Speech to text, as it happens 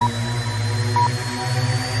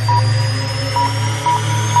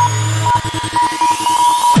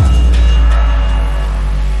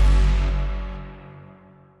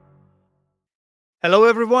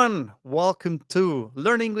everyone. Welcome to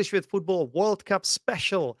Learn English with Football World Cup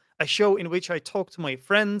Special, a show in which I talk to my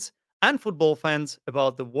friends and football fans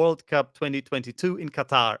about the World Cup 2022 in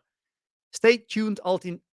Qatar. Stay tuned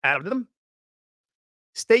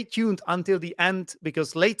Stay tuned until the end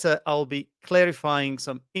because later I'll be clarifying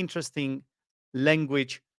some interesting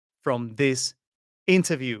language from this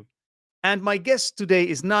interview. And my guest today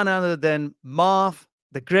is none other than Marv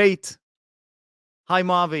the Great. Hi,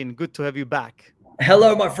 Marvin. Good to have you back.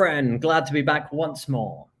 Hello, my friend. Glad to be back once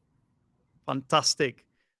more. Fantastic.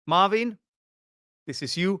 Marvin, this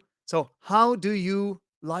is you. So, how do you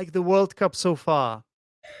like the World Cup so far?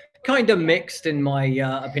 Kind of mixed in my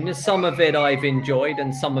opinion. Some of it I've enjoyed,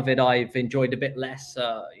 and some of it I've enjoyed a bit less.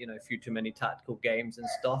 A few too many tactical games and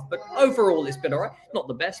stuff. But overall, it's been all right. Not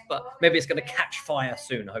the best, but maybe it's going to catch fire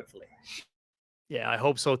soon, hopefully. Yeah, I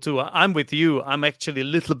hope so too. I'm with you. I'm actually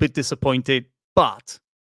a little bit disappointed, but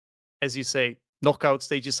as you say, knockout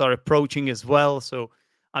stages are approaching as well. So,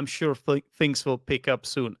 I'm sure things will pick up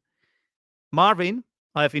soon. Marvin,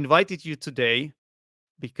 I have invited you today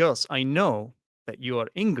because I know that you are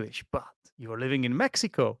English, but you are living in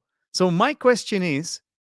Mexico. So my question is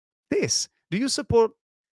this: do you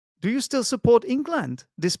still support England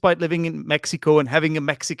despite living in Mexico and having a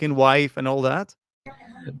Mexican wife and all that?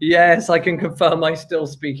 Yes, I can confirm. Still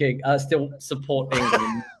support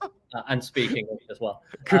England. And speak English as well.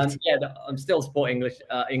 Good. I'm still supporting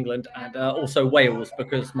England, and also Wales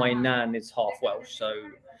because my nan is half Welsh. So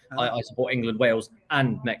I support England, Wales,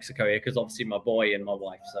 and Mexico here because obviously my boy and my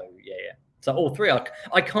wife. So yeah. So all three.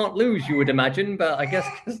 I can't lose, you would imagine, but I guess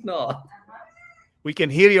it's not. We can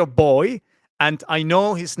hear your boy, and I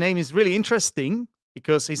know his name is really interesting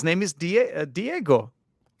because his name is Diego.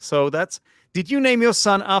 So that's. Did you name your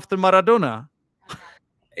son after Maradona?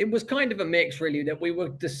 It was kind of a mix, really, that we were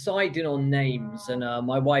deciding on names, and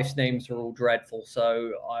my wife's names are all dreadful.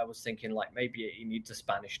 So I was thinking, like, maybe he needs a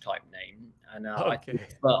Spanish type name, and Okay.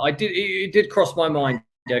 it did cross my mind.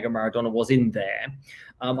 Diego Maradona was in there.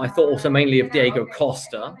 I thought also mainly of Diego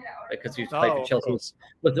Costa because he used to play for Oh, of Chelsea. course.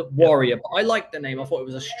 Was a warrior, but I liked the name. I thought it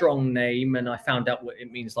was a strong name, and I found out what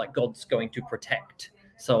it means, like God's going to protect.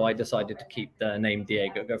 So I decided to keep the name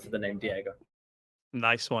Diego. Go for the name Diego.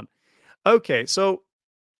 Nice one. Okay, so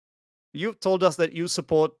you've told us that you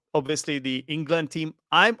support obviously the England team.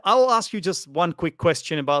 I'll ask you just one quick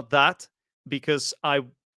question about that because I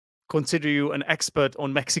consider you an expert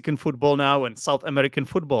on Mexican football now and South American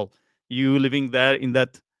football. You living there in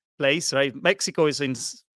that place, right? Mexico is in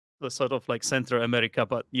the sort of like Central America,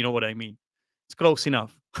 but you know what I mean. It's close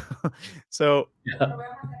enough. So, Yeah.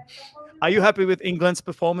 are you happy with England's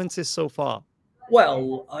performances so far?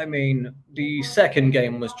 Well, I mean, the second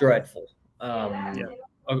game was dreadful, Yeah.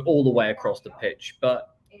 all the way across the pitch. But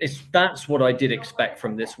that's what I did expect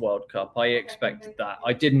from this World Cup. I expected that.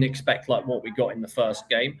 I didn't expect like what we got in the first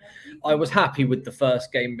game. I was happy with the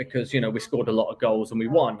first game because we scored a lot of goals and we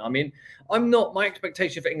won. I mean, my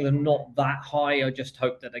expectation for England not that high. I just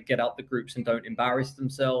hope that they get out the groups and don't embarrass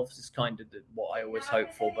themselves. It's kind of what I always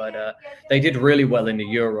hope for. But they did really well in the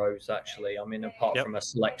Euros. Actually, I mean, apart Yep. from a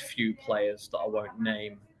select few players that I won't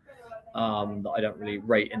name, that I don't really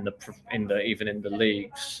rate even in the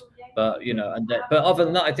leagues. But but other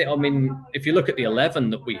than that, I mean, if you look at the 11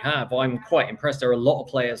 that we have, I'm quite impressed. There are a lot of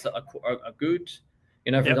players that are good.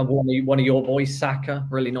 For Yep. example, one of your boys, Saka,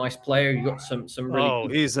 really nice player. You got some really Oh,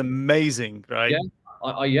 good. he's amazing, right?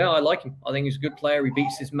 Yeah, I like him. I think he's a good player. He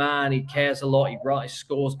beats his man. He cares a lot. He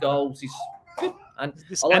scores goals. He's good, and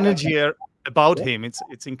This I like that. energy about Yeah, him,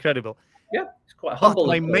 it's incredible. yeah, he's quite But humble as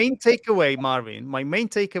my well. main takeaway, Marvin, my main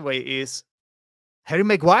takeaway is Harry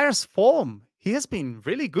Maguire's form. He has been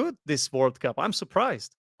really good this World Cup. I'm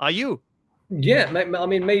surprised. Are you? Yeah, I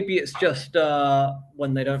mean, maybe it's just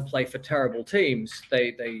when they don't play for terrible teams,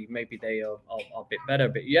 they are a bit better.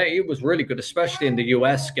 But yeah, he was really good, especially in the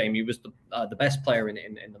US game. He was the best player in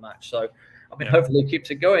the match. So, I mean, Yeah. hopefully he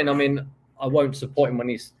keeps it going. I mean, I won't support him when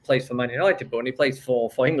he plays for Man United, but when he plays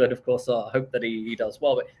for England, of course, I hope that he does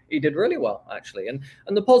well. But he did really well actually, and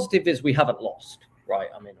the positive is we haven't lost. Right,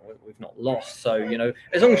 I mean, we've not lost, so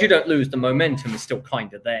as long as you don't lose, the momentum is still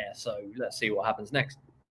kind of there. So let's see what happens next.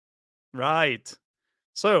 Right.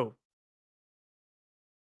 So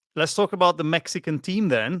let's talk about the Mexican team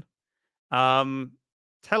then. Um,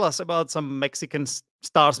 Tell us about some Mexican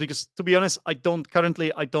stars because, to be honest, I don't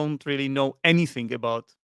really know anything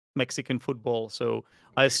about Mexican football. So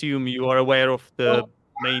I assume you are aware of Well, the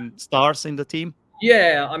main stars in the team.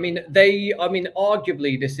 yeah,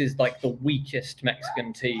 arguably this is like the weakest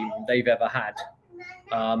Mexican team they've ever had.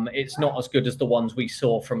 It's not as good as the ones we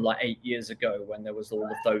saw from like 8 years ago when there was all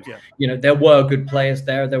of those. Yeah. You know, there were good players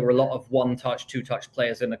there. There were a lot of one-touch, two-touch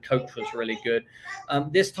players, and the coach was really good.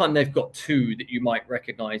 This time they've got two that you might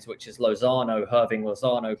recognise, which is Lozano. Hirving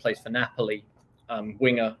Lozano plays for Napoli.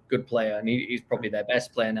 Winger, good player, and he's probably their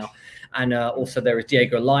best player now. And also there is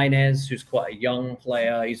Diego Lainez, who's quite a young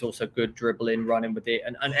player. He's also good dribbling, running with it.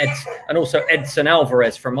 And also Edson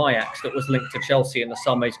Alvarez from Ajax that was linked to Chelsea in the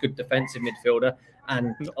summer. He's a good defensive midfielder.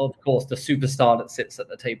 And of course, the superstar that sits at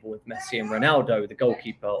the table with Messi and Ronaldo, the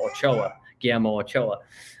goalkeeper, Ochoa, Guillermo Ochoa.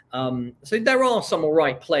 So there are some all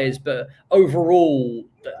right players, but overall,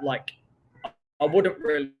 like, I wouldn't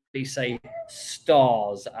really say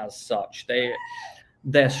stars as such.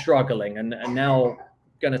 They're struggling, and now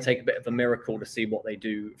going to take a bit of a miracle to see what they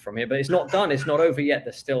do from here. But it's not done. It's not over yet.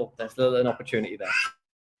 There's still an opportunity there.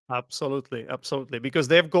 Absolutely, because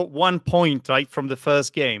they've got 1 point right from the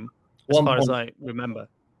first game, as far as I remember.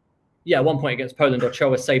 Yeah, 1 point against Poland.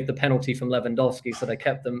 Ochoa saved the penalty from Lewandowski, so they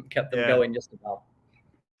kept them going just about.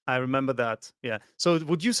 I remember that. Yeah. So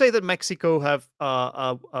would you say that Mexico have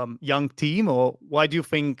a young team, or why do you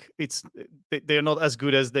think they're not as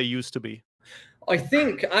good as they used to be? I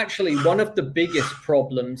think actually one of the biggest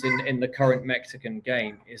problems in the current Mexican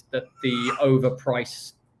game is that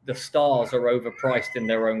the stars are overpriced in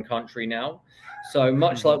their own country now. So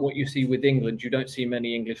much like what you see with England, you don't see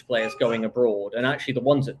many English players going abroad. And actually the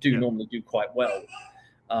ones that do normally do quite well.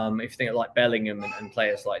 If you think of like Bellingham and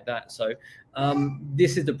players like that. So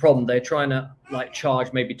this is the problem. They're trying to like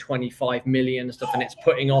charge maybe 25 million and stuff, and it's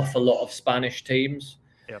putting off a lot of Spanish teams.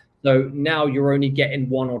 Yep. So now you're only getting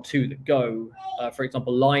one or two that go. For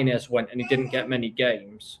example, Lainez went and he didn't get many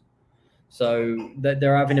games. So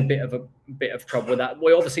they're having a bit of trouble with that.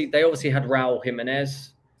 They obviously had Raul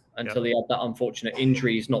Jimenez until he had that unfortunate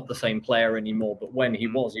injury. He's not the same player anymore, but when he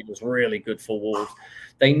was really good for Wolves.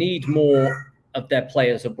 They need more of their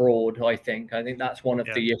players abroad, I think that's one of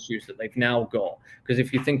the issues that they've now got. Because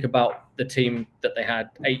if you think about the team that they had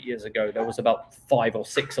 8 years ago, there was about 5 or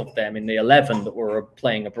 6 of them in the 11 that were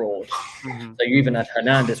playing abroad. So you even had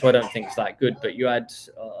Hernandez, who I don't think is that good, but you had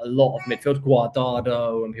a lot of midfield,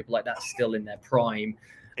 Guardado and people like that still in their prime.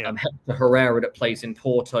 Hector Herrera that plays in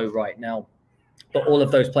Porto right now. But all of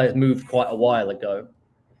those players moved quite a while ago.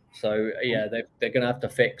 So yeah, they're going to have to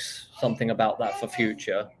fix something about that for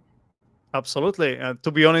future. Absolutely. To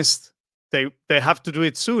be honest, they have to do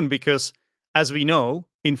it soon because, as we know,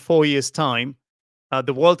 in 4 years' time,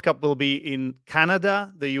 the World Cup will be in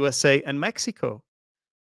Canada, the USA, and Mexico.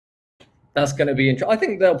 That's going to be interesting. I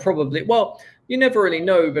think they'll probably, you never really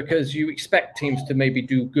know because you expect teams to maybe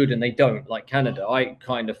do good and they don't, like Canada. I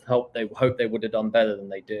kind of hope they would have done better than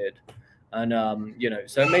they did. And,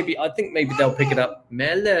 so I think maybe they'll pick it up.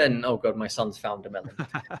 Melon. Oh, God, my son's found a melon.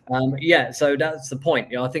 So that's the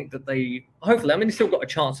point. I think that they still got a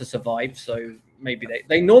chance to survive. So maybe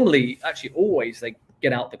they normally, actually always, they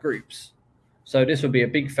get out the groups. So this would be a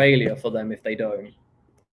big failure for them if they don't.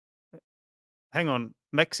 Hang on.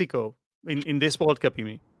 Mexico in this World Cup, you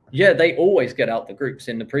mean? Yeah, they always get out the groups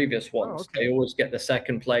in the previous ones. Oh, okay. They always get the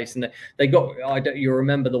second place, and they got. You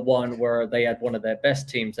remember the one where they had one of their best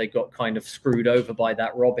teams? They got kind of screwed over by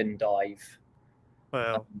that Robin dive.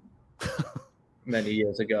 Well, many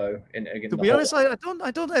years ago. To be honest, I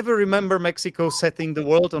don't ever remember Mexico setting the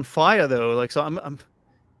world on fire though. Like, so I'm.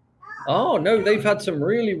 Oh no, they've had some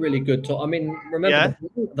really, really good. Remember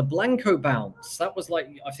the Blanco bounce? That was like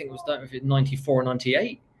I think it was 94 or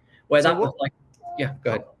 98, where that was like. Yeah, go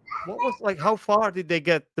ahead. What was how far did they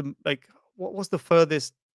get what was the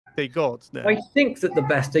furthest they got there? I think that the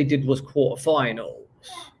best they did was quarterfinals.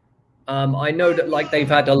 I know that they've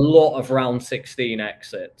had a lot of round 16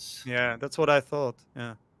 exits. Yeah, that's what I thought.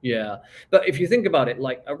 Yeah. But if you think about it,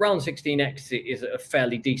 a round 16 exit is a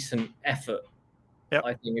fairly decent effort. Yep.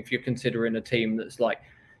 I think if you're considering a team that's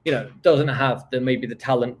doesn't have maybe the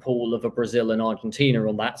talent pool of a Brazil and Argentina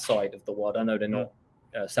on that side of the world. I know they're not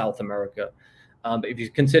South America. But if you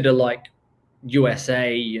consider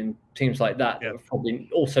USA and teams like that, they've probably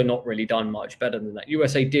also not really done much better than that.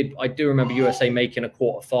 I do remember USA making a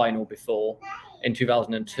quarterfinal before in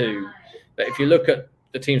 2002. But if you look at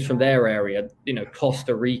the teams from their area,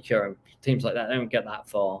 Costa Rica and teams like that, they don't get that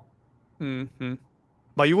far. Mm-hmm.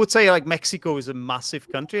 But you would say Mexico is a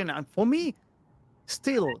massive country, and for me,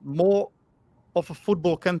 still more of a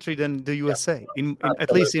football country than the USA,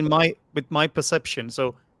 at least with my perception.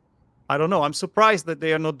 So. I don't know. I'm surprised that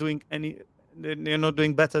they are not doing they're not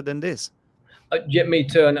doing better than this. Yeah, me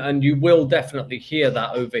too. And you will definitely hear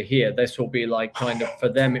that over here. This will be for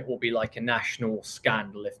them, it will be like a national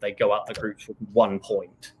scandal if they go out the groups with 1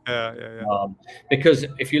 point. Yeah. Because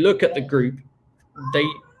if you look at the group, they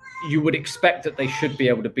you would expect that they should be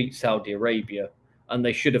able to beat Saudi Arabia, and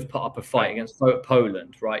they should have put up a fight against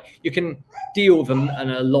Poland, right? You can deal with them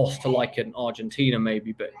and a loss to like an Argentina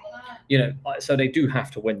maybe, but so they do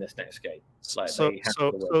have to win this next game. Like So they have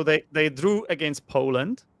so to win. so they drew against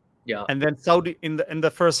Poland, Yeah. and then Saudi in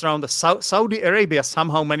the first round, Saudi Arabia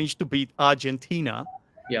somehow managed to beat Argentina.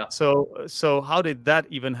 Yeah. So how did that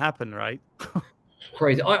even happen, right?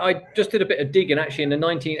 Crazy. I just did a bit of digging actually in the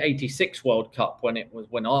 1986 World Cup when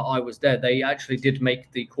I was there. They actually did make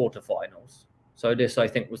the quarterfinals. So this I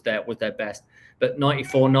think was their best. But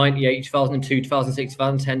 94, 98, 2002, 2006,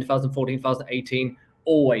 2010, 2014, 2018,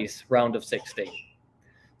 always round of 16.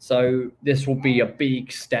 So this will be a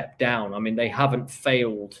big step down. I mean, they haven't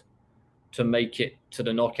failed to make it to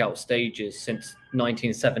the knockout stages since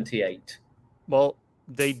 1978. Well,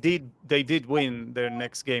 they did win their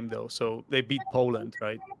next game though, so they beat Poland,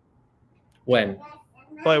 right? When?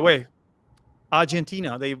 By the way,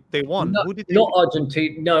 Argentina, they won. No, Who did they not beat?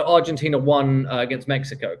 Argentina. No, Argentina won against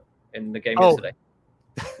Mexico in the game Oh, yesterday.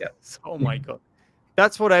 Yeah. oh my God.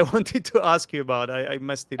 That's what I wanted to ask you about. I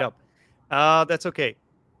messed it up. That's okay.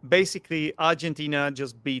 Basically, Argentina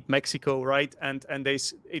just beat Mexico, right? And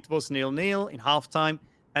it was 0-0 in halftime,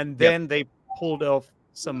 and Yep. then they pulled off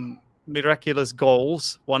some miraculous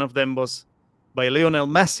goals. One of them was by Lionel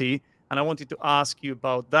Messi, and I wanted to ask you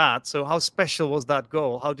about that. So, how special was that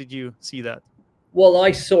goal? How did you see that? Well,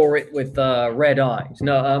 I saw it with red eyes.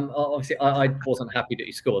 No, obviously I wasn't happy that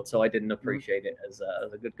he scored, so I didn't appreciate it as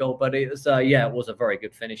a good goal. But it was, it was a very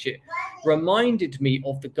good finish. It reminded me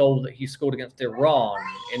of the goal that he scored against Iran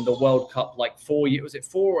in the World Cup, like 4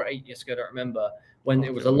 or 8 years ago. I don't remember, when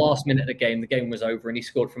it was the last minute of the game was over, and he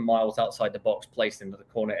scored from miles outside the box, placed into the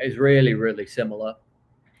corner. It's really, really similar.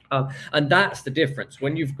 And that's the difference.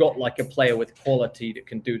 When you've got like a player with quality that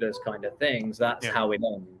can do those kind of things, that's how it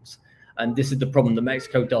ends. And this is the problem that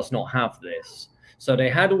Mexico does not have this. So they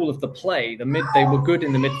had all of the play. They were good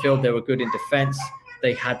in the midfield. They were good in defense.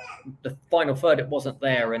 They had the final third. It wasn't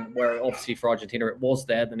there, and where obviously for Argentina it was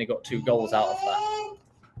there. Then they got 2 goals out of that.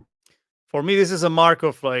 For me, this is a mark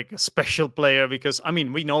of like a special player because I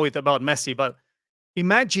mean we know it about Messi, but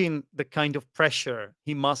imagine the kind of pressure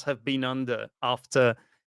he must have been under after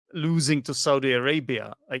losing to Saudi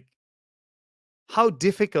Arabia. Like, how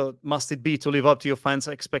difficult must it be to live up to your fans'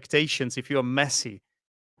 expectations if you're Messi?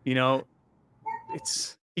 You know,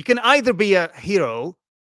 you can either be a hero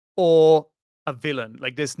or a villain.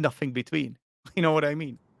 Like, there's nothing between. You know what I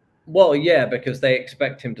mean? Well, yeah, because they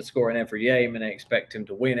expect him to score in every game, and they expect him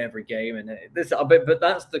to win every game, and but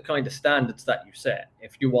that's the kind of standards that you set.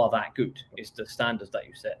 If you are that good, it's the standards that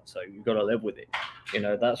you set. So you've got to live with it.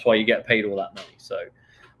 That's why you get paid all that money. So.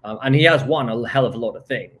 And he has won a hell of a lot of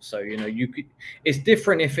things. So, it's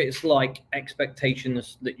different if it's like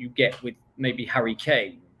expectations that you get with maybe Harry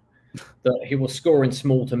Kane, that he will score in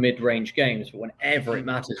small to mid-range games, but whenever it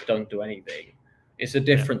matters, don't do anything. It's a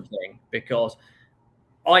different thing, because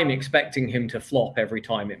I'm expecting him to flop every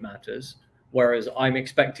time it matters, whereas I'm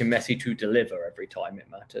expecting Messi to deliver every time it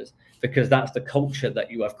matters, because that's the culture that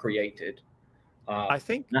you have created. I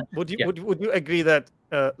think, would you agree that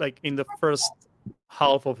like in the first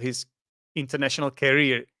half of his international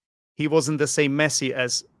career, he wasn't the same Messi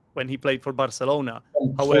as when he played for Barcelona?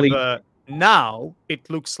 However, now it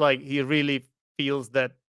looks like he really feels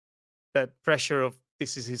that pressure of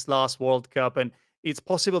this is his last World Cup, and it's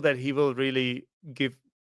possible that he will really give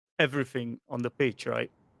everything on the pitch, right?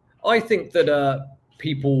 I think that a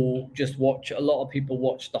lot of people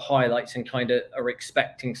watch the highlights and kind of are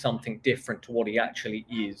expecting something different to what he actually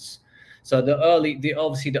is. So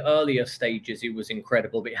obviously the earlier stages, he was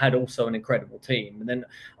incredible, but he had also an incredible team. And then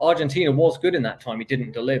Argentina was good in that time. He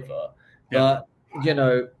didn't deliver, but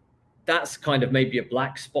that's kind of maybe a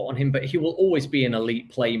black spot on him, but he will always be an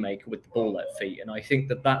elite playmaker with the ball at feet. And I think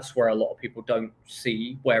that that's where a lot of people don't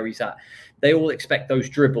see where he's at. They all expect those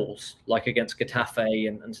dribbles like against Getafe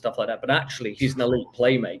and stuff like that. But actually, he's an elite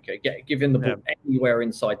playmaker. Give him the ball anywhere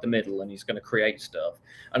inside the middle and he's going to create stuff.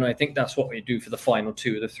 And I think that's what we do for the final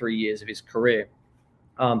 2 or 3 years of his career.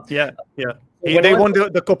 They won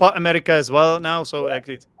the Copa America as well now. So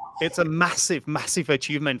it's a massive, massive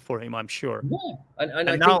achievement for him, I'm sure. Yeah.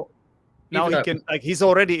 And now he can, like, he's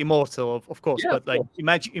already immortal, of course, but like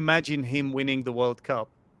imagine him winning the World Cup.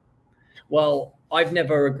 Well, I've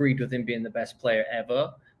never agreed with him being the best player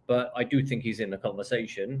ever, but I do think he's in the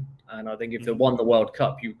conversation. And I think if they won the World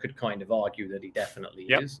Cup, you could kind of argue that he definitely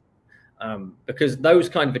is. Because those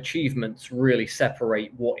kind of achievements really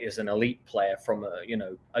separate what is an elite player from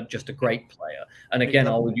just a great player. And again,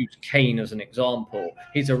 I would use Kane as an example.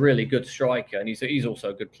 He's a really good striker, and he's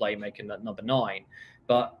also a good playmaker at number 9.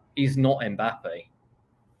 But he's not Mbappe,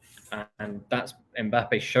 and that's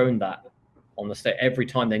Mbappe shown that on the stage every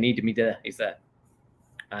time they needed me there, he's there.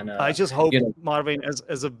 And I just hope, you know, Marvin,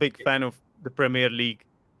 as a big fan of the Premier League,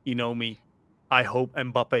 you know me, I hope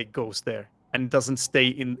Mbappe goes there and doesn't stay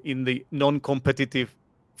in the non-competitive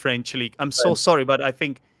French league. I'm so sorry, but I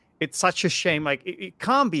think it's such a shame. Like it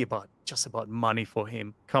can't be about just about money for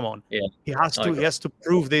him. Come on, yeah, he has I to he agree. has to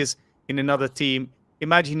prove this in another team.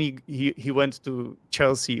 Imagine he went to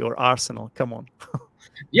Chelsea or Arsenal. Come on,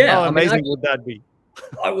 Yeah, how I mean, amazing would that be?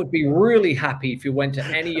 I would be really happy if you went to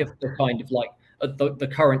any of the kind of like the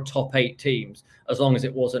current top 8 teams, as long as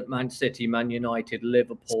it wasn't Man City, Man United,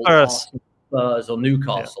 Liverpool, Spurs. Arsenal, Spurs, or Yeah,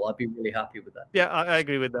 Newcastle. I'd be really happy with yeah, I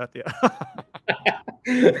agree with that. Yeah.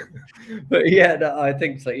 that. But yeah, no, I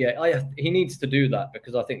think so. Yeah, he needs to do that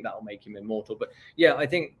because I think that will make him immortal. But yeah, I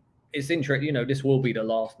think it's interesting. This will be the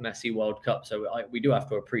last Messi World Cup, so we do have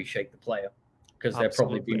to appreciate the player because there'll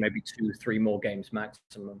probably be Absolutely. maybe 2, 3 more games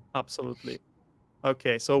maximum. Absolutely.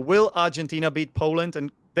 Okay, so will Argentina beat Poland?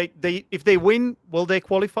 And they if they win, will they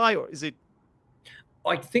qualify, or is it?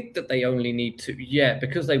 I think that they only need to, yeah,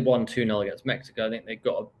 because they won 2-0 against Mexico. I think they've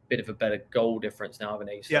got a bit of a better goal difference now, haven't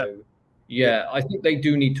they? Yeah, So, yeah, yeah, I think they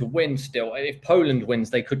do need to win still. And if Poland wins,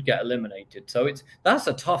 they could get eliminated. So that's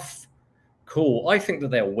a tough call. I think that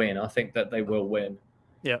they'll win. I think that they will win.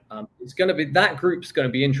 yeah, It's going to be that group's going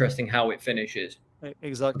to be interesting how it finishes because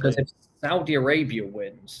exactly. if Saudi Arabia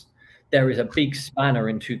wins, there is a big spanner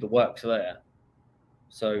into the works there.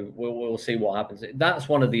 So we'll see what happens. That's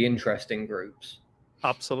one of the interesting groups.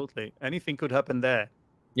 Absolutely. Anything could happen there. How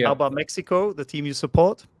Yeah. about Mexico, the team you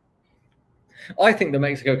support? I think that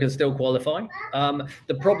Mexico can still qualify.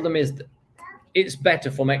 The problem is that it's better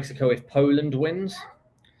for Mexico if Poland wins,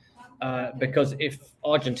 because if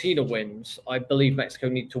Argentina wins, I believe Mexico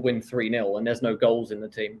need to win 3-0, and there's no goals in the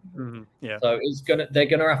team. Yeah, So they're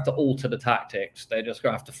gonna have to alter the tactics. They're just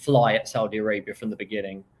gonna have to fly at Saudi Arabia from the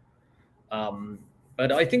beginning.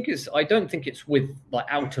 But I don't think it's with like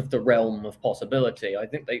out of the realm of possibility. I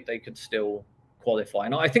think they could still qualify,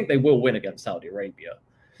 and I think they will win against Saudi Arabia.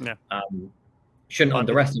 yeah. Shouldn't But it's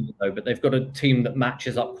underestimate it though, but they've got a team that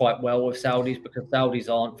matches up quite well with Saudis because Saudis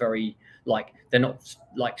aren't very they're not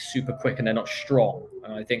like super quick and they're not strong.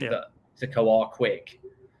 And I think yeah, that Mexico are quick.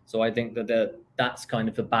 So I think that that's kind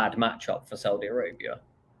of a bad matchup for Saudi Arabia.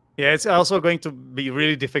 yeah. It's also going to be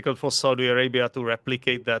really difficult for Saudi Arabia to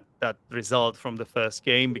replicate that result from the first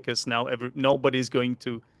game because now nobody's going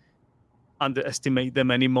to underestimate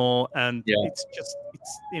them anymore, and Yeah. it's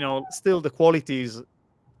still the quality is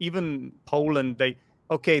even Poland, they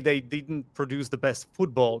didn't produce the best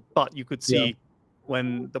football, but you could Yeah. see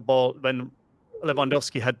when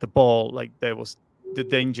Lewandowski had the ball, like there was the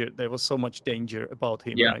danger, there was so much danger about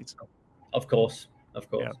him, Yeah. right? So, Of course. Of yeah.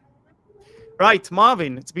 course. Right,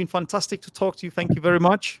 Marvin, it's been fantastic to talk to you. Thank you very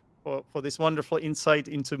much for this wonderful insight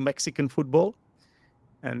into Mexican football.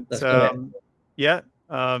 And Let's do it. yeah,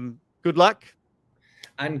 good luck.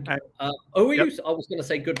 And And who are yep, you? I was going to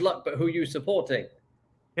say good luck, but who are you supporting?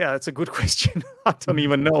 yeah, that's a good question. I don't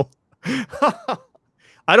even know.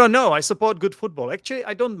 I don't know. I support good football. Actually,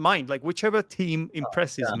 I don't mind. Like whichever team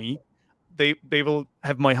impresses Yeah. me, they will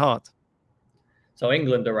have my heart. So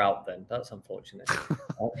England are out then. That's unfortunate.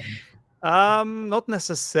 Not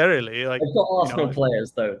necessarily. Like They've got you know, Arsenal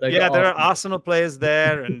players though. They've got yeah, there are Arsenal. Arsenal players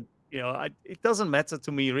there, and it doesn't matter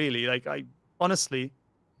to me really. Like I honestly,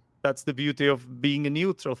 that's the beauty of being a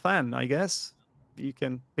neutral fan. I guess you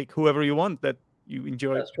can pick whoever you want that you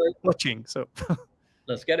enjoy That's true. watching. So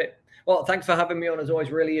Let's get it. Well, thanks for having me on. As always,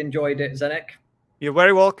 really enjoyed it, Zenek. you're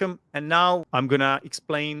very welcome. And now I'm gonna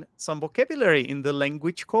explain some vocabulary in the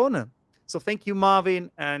language corner. So thank you,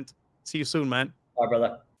 Marvin, and see you soon, man. Bye,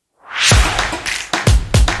 brother.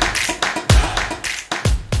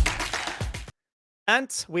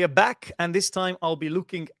 And we are back, and this time I'll be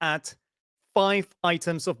looking at 5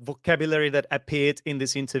 items of vocabulary that appeared in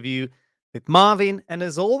this interview with Marvin. And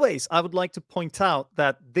as always, I would like to point out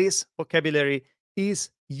that this vocabulary is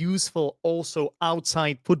useful also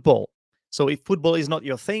outside football. So if football is not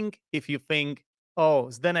your thing, if you think, oh,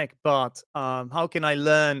 Zdenek, but how can I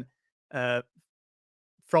learn uh,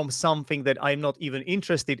 from something that I'm not even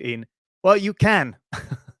interested in? Well, you can.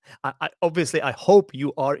 Obviously, I hope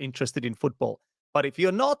you are interested in football. But if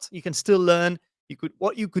you're not, you can still learn.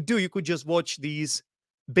 What you could do, you could just watch these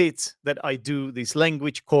bits that I do, this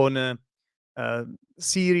language corner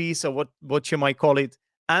series, or what you might call it,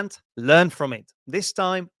 and learn from it. This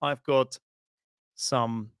time, I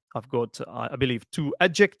believe, 2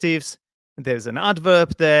 adjectives. There's an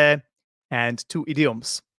adverb there, and 2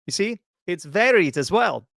 idioms. You see, it's varied as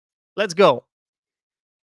well. Let's go.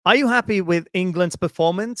 Are you happy with England's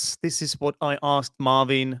performance? This is what I asked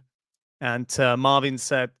Marvin, and Marvin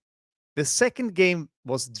said the second game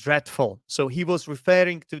was dreadful. So he was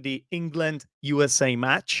referring to the England USA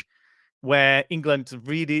match where England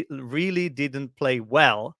really didn't play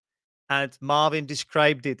well. And Marvin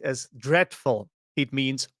described it as dreadful. It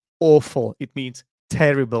means awful, it means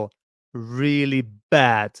terrible, really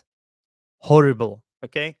bad, horrible.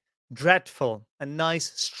 Okay. Dreadful, a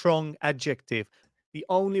nice, strong adjective. The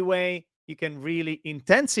only way you can really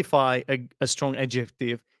intensify a strong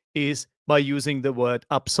adjective is by using the word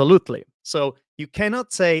absolutely. So you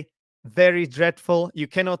cannot say very dreadful. You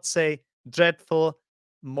cannot say dreadful,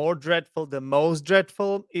 more dreadful, the most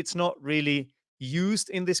dreadful. It's not really used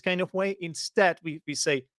in this kind of way. Instead, we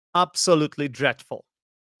say absolutely dreadful.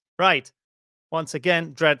 Right. Once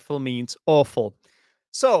again, dreadful means awful.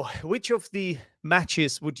 So, which of the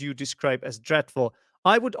matches would you describe as dreadful?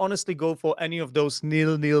 I would honestly go for any of those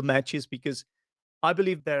nil-nil matches because I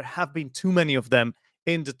believe there have been too many of them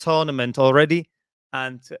in the tournament already,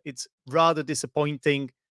 and it's rather disappointing.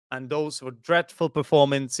 And those were dreadful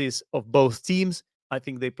performances of both teams. I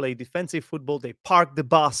think they play defensive football, they park the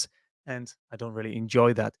bus, and I don't really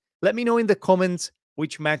enjoy that. Let me know in the comments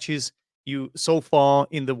which matches you so far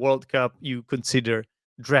in the World Cup you consider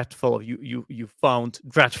dreadful, you found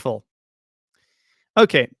dreadful.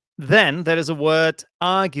 Okay, then there is a word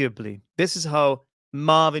arguably. This is how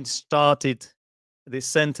Marvin started this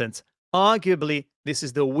sentence. Arguably, this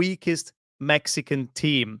is the weakest Mexican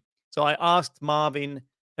team. So I asked Marvin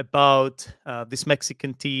about this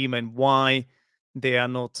Mexican team and why they are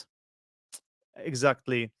not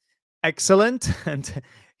exactly excellent. And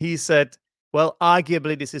he said, well,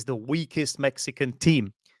 arguably, this is the weakest Mexican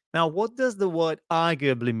team. Now, what does the word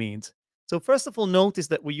arguably mean? So, first of all, notice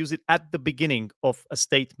that we use it at the beginning of a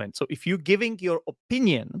statement. So, if you're giving your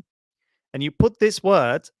opinion and you put this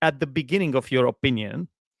word at the beginning of your opinion,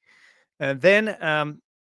 then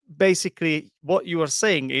basically what you are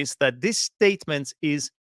saying is that this statement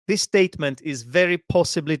is very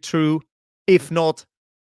possibly true, if not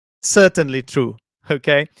certainly true.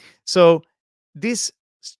 Okay. So this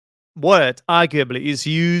word arguably is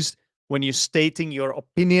used when you're stating your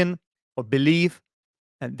opinion or belief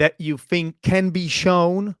and that you think can be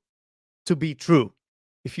shown to be true.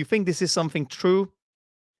 If you think this is something true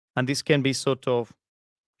and this can be sort of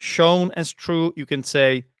shown as true, you can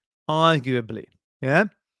say arguably. Yeah.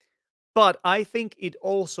 But I think it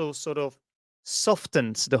also sort of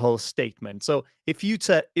softens the whole statement. So if you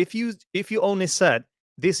only said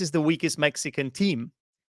this is the weakest Mexican team,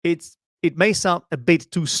 it may sound a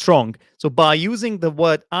bit too strong. So by using the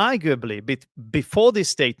word arguably bit before this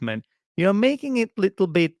statement, you're making it little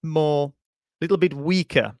bit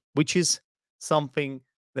weaker, which is something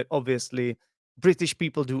that obviously British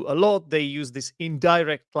people do a lot. They use this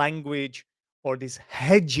indirect language or this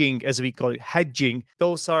hedging, as we call it, hedging.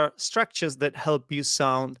 Those are structures that help you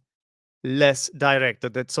sound less direct, or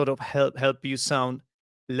that sort of help you sound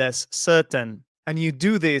less certain. And you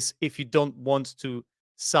do this if you don't want to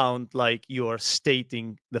sound like you're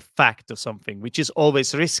stating the fact or something, which is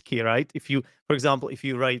always risky, right? If you, for example, if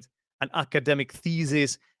you write an academic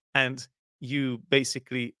thesis and you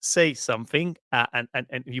basically say something and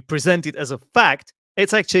you present it as a fact,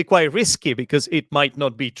 it's actually quite risky because it might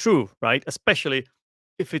not be true, right? Especially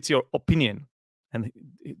if it's your opinion. And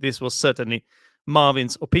this was certainly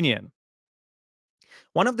Marvin's opinion.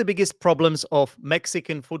 One of the biggest problems of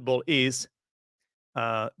Mexican football is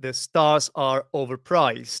the stars are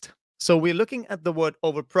overpriced. So we're looking at the word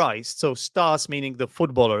overpriced. So stars meaning the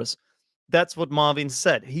footballers. That's what Marvin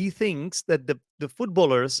said. He thinks that the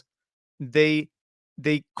footballers they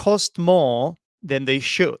they cost more than they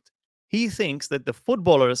should. He thinks that the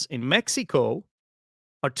footballers in Mexico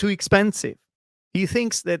are too expensive. He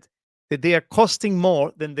thinks that they are costing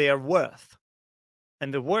more than they are worth.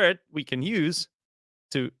 And the word we can use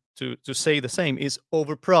to say the same is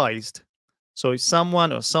overpriced. So if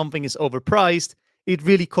someone or something is overpriced, it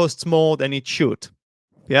really costs more than it should.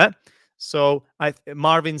 Yeah. So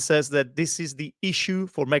Marvin says that this is the issue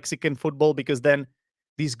for Mexican football because then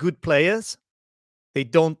these good players they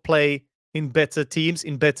don't play in better teams,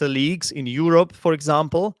 in better leagues in Europe, for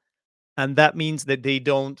example, and that means that they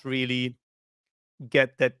don't really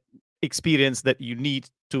get that experience that you need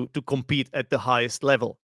to compete at the highest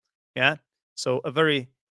level. Yeah. So a very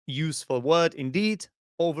useful word indeed.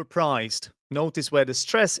 Overpriced. Notice where the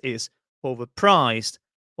stress is. Overpriced.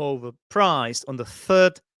 Overpriced on the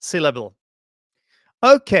third syllable.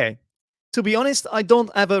 Okay. To be honest, I don't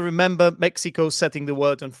ever remember Mexico setting the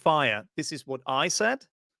world on fire. This is what I said,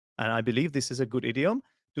 and I believe this is a good idiom.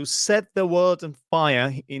 to set the world on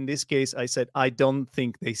fire. In this case, I said, I don't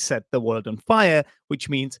think they set the world on fire, which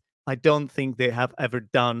means I don't think they have ever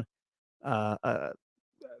done, uh, uh,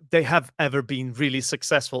 they have ever been really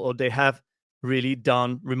successful, or they have really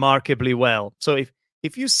done remarkably well. So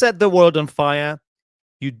if you set the world on fire,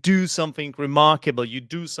 you do something remarkable, you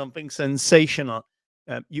do something sensational,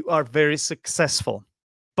 you are very successful.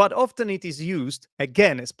 But often it is used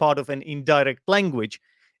again as part of an indirect language.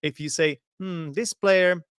 If you say, this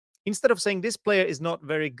player, instead of saying this player is not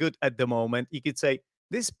very good at the moment, you could say,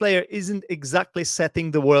 this player isn't exactly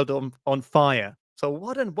setting the world on fire. So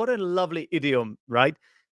what a lovely idiom, right?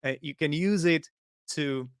 You can use it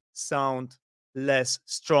to sound less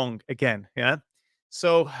strong again. Yeah.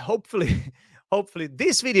 So hopefully, hopefully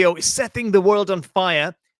this video is setting the world on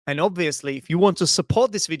fire. And obviously, if you want to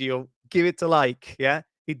support this video, give it a like. Yeah,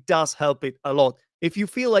 it does help it a lot. If you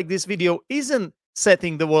feel like this video isn't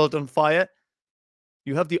setting the world on fire,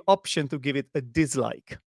 you have the option to give it a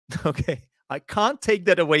dislike. Okay, I can't take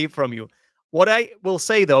that away from you. What I will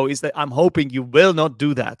say though is that I'm hoping you will not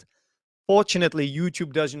do that. Fortunately,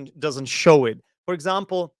 YouTube doesn't show it. For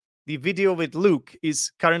example, the video with Luke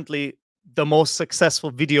is currently the most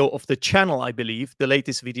successful video of the channel, I believe. The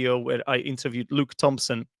latest video where I interviewed Luke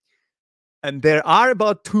Thompson, and there are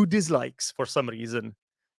about 2 dislikes for some reason.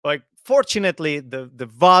 Like, fortunately, the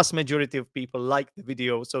vast majority of people like the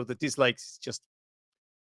video, so the dislikes is just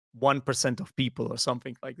 1% of people or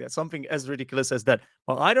something like that. Something as ridiculous as that.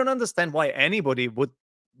 Well, I don't understand why anybody would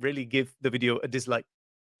really give the video a dislike.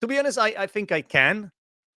 To be honest, I think I can.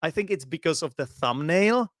 I think it's because of the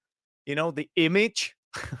thumbnail, the image.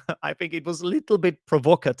 I think it was a little bit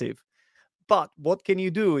provocative. But what can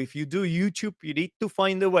you do? If you do YouTube, you need to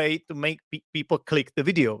find a way to make people click the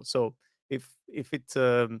video. So if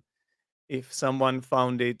someone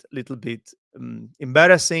found it a little bit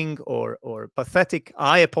embarrassing or pathetic,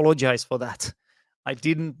 I apologize for that. I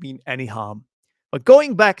didn't mean any harm. But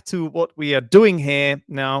going back to what we are doing here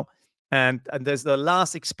now, and there's the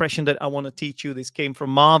last expression that I want to teach you. This came from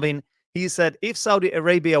Marvin. He said, if Saudi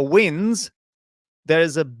Arabia wins, there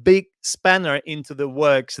is a big spanner into the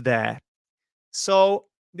works there. So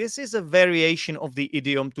this is a variation of the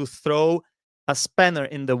idiom to throw a spanner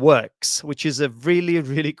in the works, which is a really,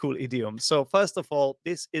 really cool idiom. So first of all,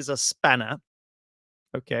 this is a spanner.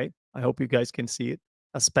 Okay, I hope you guys can see it.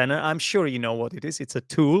 A spanner. I'm sure you know what it is. It's a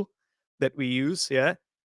tool that we use, yeah,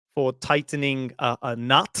 for tightening a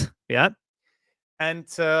nut, yeah, and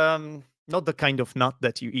not the kind of nut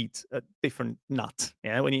that you eat, a different nut,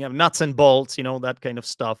 yeah. When you have nuts and bolts, that kind of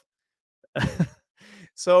stuff.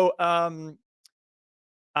 So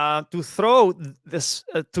to throw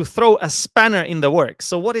a spanner in the works.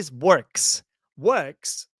 So what is works?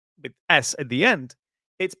 Works with S at the end.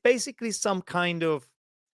 It's basically some kind of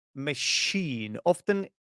machine. Often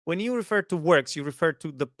when you refer to works, you refer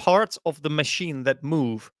to the parts of the machine that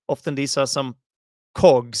move. Often these are some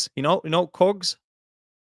cogs. Cogs,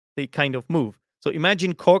 they kind of move. So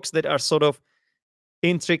imagine cogs that are sort of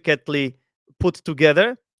intricately put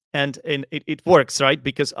together, and it works, right?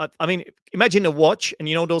 Because I mean, imagine a watch, and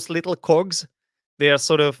those little cogs, they are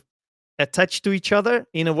sort of attached to each other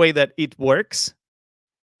in a way that it works.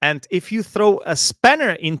 And if you throw a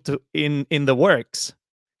spanner in the works,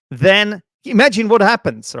 then imagine what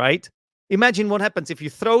happens, right? Imagine what happens if you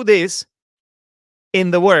throw this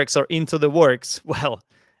in the works or into the works. Well,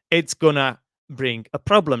 it's gonna bring a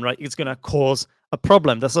problem, right? It's gonna cause a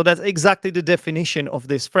problem. So that's exactly the definition of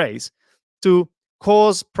this phrase: to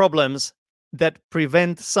cause problems that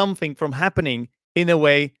prevent something from happening in a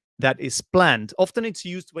way that is planned. Often it's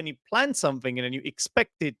used when you plan something and then you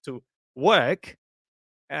expect it to work,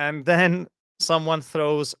 and then someone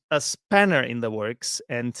throws a spanner in the works,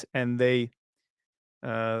 and they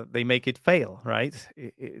make it fail, right?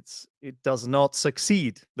 It does not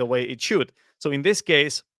succeed the way it should. So in this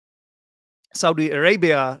case, Saudi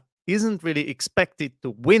Arabia isn't really expected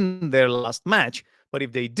to win their last match, but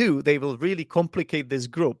if they do, they will really complicate this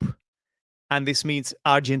group. And this means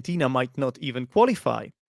Argentina might not even qualify.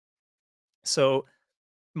 So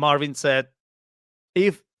Marvin said,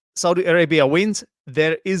 if Saudi Arabia wins,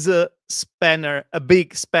 there is a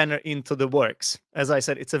big spanner into the works. As I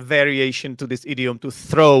said, it's a variation to this idiom to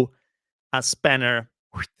throw a spanner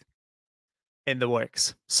in the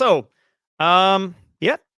works. So,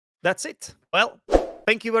 yeah, that's it. Well,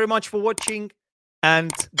 thank you very much for watching.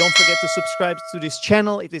 And don't forget to subscribe to this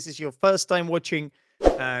channel if this is your first time watching.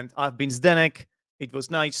 And I've been Zdenek. It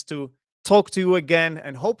was nice to talk to you again.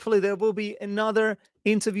 And hopefully there will be another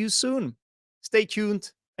interview soon. Stay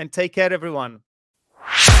tuned and take care, everyone.